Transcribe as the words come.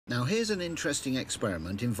Now here's an interesting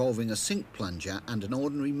experiment involving a sink plunger and an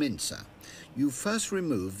ordinary mincer. You first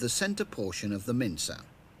remove the centre portion of the mincer,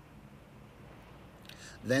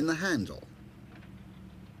 then the handle.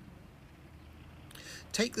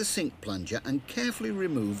 Take the sink plunger and carefully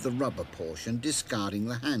remove the rubber portion, discarding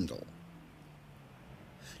the handle.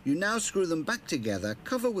 You now screw them back together,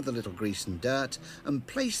 cover with a little grease and dirt, and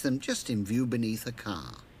place them just in view beneath a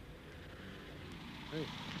car.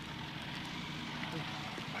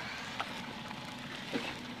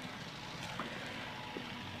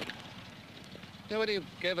 You know, when you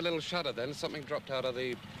gave a little shudder then, something dropped onto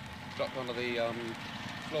the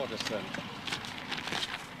floor just then.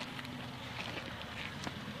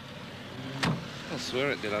 I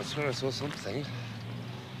swear it did. I swear I saw something.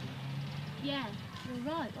 Yeah,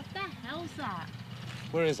 you're right. What the hell's that?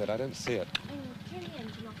 Where is it? I don't see it. Oh, turn the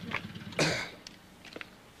engine off now.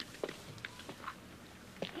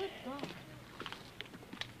 Good God.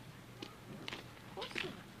 What's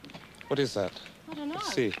that? What is that? I don't know.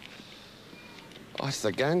 Let's see. Oh, it's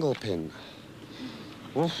the Gangle pin.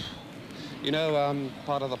 Oof. You know,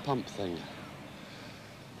 part of the pump thing.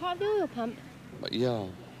 Part of the oil pump? Yeah.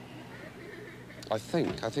 I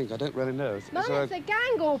think. I don't really know. Mum, it's a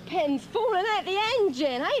Gangle pin's falling out the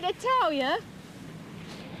engine. I hate to tell you.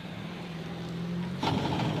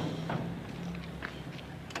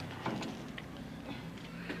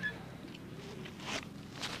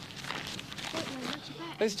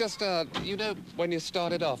 It's just, you know, when you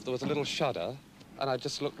started off, there was a little shudder, and I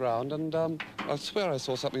just looked round, and I swear I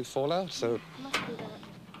saw something fall out, so... Must be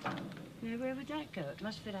that. Now, where would that go? It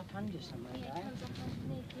must fit up under somewhere, Yeah, right? it comes up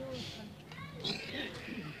underneath the oil pump.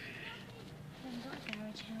 Haven't got a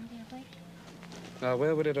garage handy, have we? Now,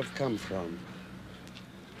 where would it have come from?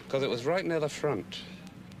 Because it was right near the front.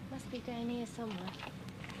 Must be down here somewhere.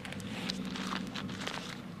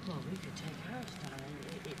 Well, we could take ours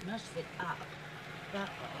down. It must fit up that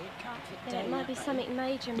way. It can't fit Then down it might that be way. something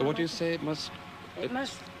major. So what do you say it must... It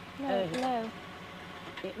must... No, no.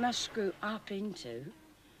 It must screw up into...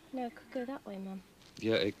 No, it could go that way, Mum.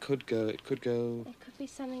 Yeah, it could go... It could be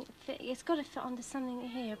something... It's got to fit onto something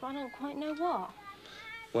here, but I don't quite know what.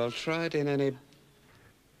 Well, try it in any...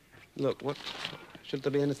 Look, what... Should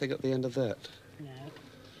there be anything at the end of that? No.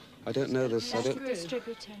 I don't know this... That's the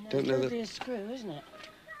distributor. No. Don't know It'll that... be a screw, isn't it?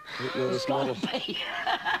 I don't know this model.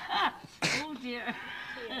 Oh, dear.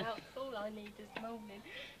 Yeah, that's all I need this morning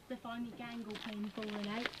to find the Gangle pin falling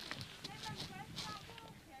out.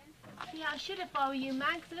 Yeah, I should have borrowed you,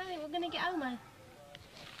 Max. I don't think we're going to get home.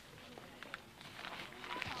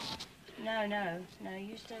 No,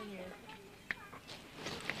 you stay here.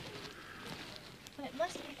 Well, it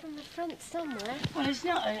must be from the front somewhere. Well, it's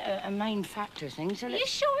not a main factor thing, so Are you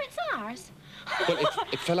sure it's ours? Well,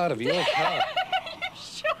 it fell out of your car.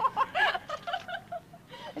 Sure.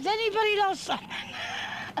 Has anybody lost something?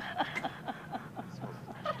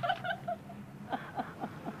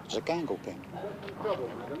 It's a Gangle pin. You don't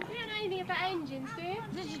know anything about engines, do you?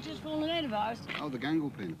 This is just falling out of ours. Oh, the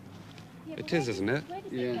Gangle pin. Yeah, It is, isn't it? Where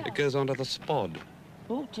does Yeah. it It goes onto the spod.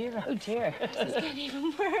 Oh, dear, oh, dear. It's getting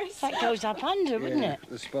even worse. That goes up under, wouldn't it?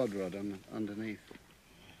 the spod rod underneath.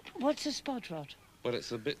 What's a spot rod? Well,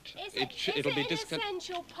 it's a bit... Is it'll be an disconnected.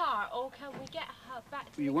 essential part, or can we get her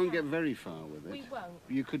back to You the won't car? get very far with it. We won't.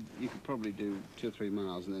 You could probably do 2 or 3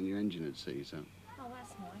 miles and then your engine would seize up. Oh,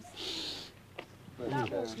 that's nice. But,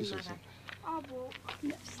 That won't Just a matter. sec. I walk.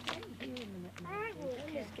 Stay here a minute. I walk.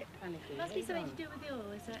 Don't just get panicky. Must be something to do with the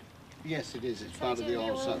oil, is it? yes, it is. It's So part of do the the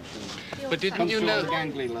oil oil. suction. The oil But didn't suction. Comes you through know- all the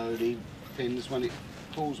gangly loady pins when it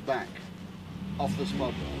pulls back off the spod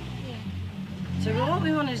rod. Yeah. So what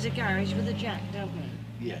we want is a garage with a jack, don't we?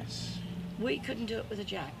 Yes. We couldn't do it with a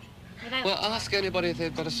jack. Without... Well, ask anybody if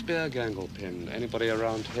they've got a spare Gangle pin. Anybody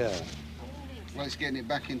around here. Well, it's getting it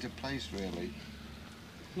back into place, really.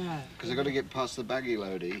 No. Because I've got to get past the baggy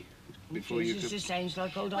loady before you Jesus, could... this sounds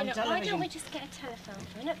like old Well, on look, why television. don't we just get a telephone,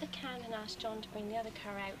 phone up the can and ask John to bring the other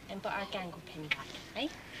car out and put our Gangle pin back, eh?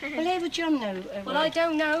 Well, how would John know? Well, I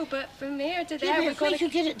don't know, but from here to Yeah, there, but we've if got we to...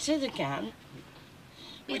 could get it to the can,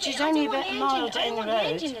 which Yeah, is but I only don't want about a the mile engine- down the I don't want the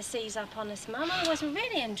road. engine to seize up on us, Mum. Otherwise, we're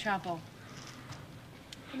really in trouble.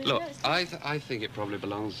 I mean, Look, no, it's- I think it probably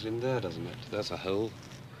belongs in there, doesn't it? There's a hole.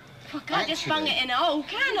 I can't just bung Actually- it in a hole,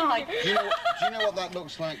 can I? Do you know what that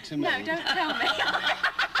looks like to me? No, don't tell me.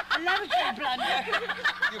 A lavatory blunder.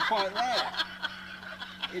 You're quite right.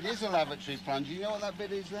 It is a lavatory plunger. You know what that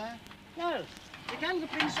bit is there? No, the Gangle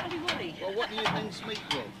pin's solly woolly. Well, what do you mince meat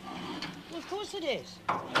with? Well, of course it is.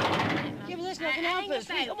 Yeah, but that's not going to help us.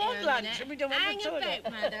 We don't want lunch and we don't want Hang the toilet.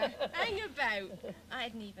 about, Mother. Hang about. I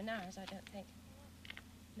hadn't even ours, I don't think.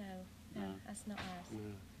 No, No. that's not ours.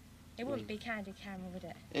 It wouldn't be Candid camera, would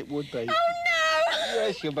it? It would be. Oh, no!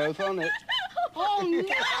 Yes, you're both on it. Oh, no!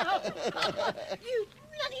 You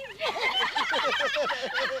bloody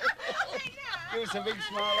Give us a big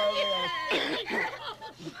smile over there.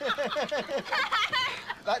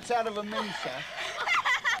 That's out of a mincer.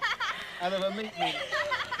 Out of a meat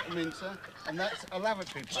mincer. And that's a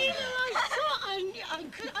lavatory plunger.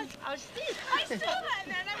 I saw that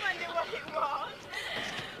then. I wonder what it was.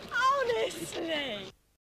 Honestly.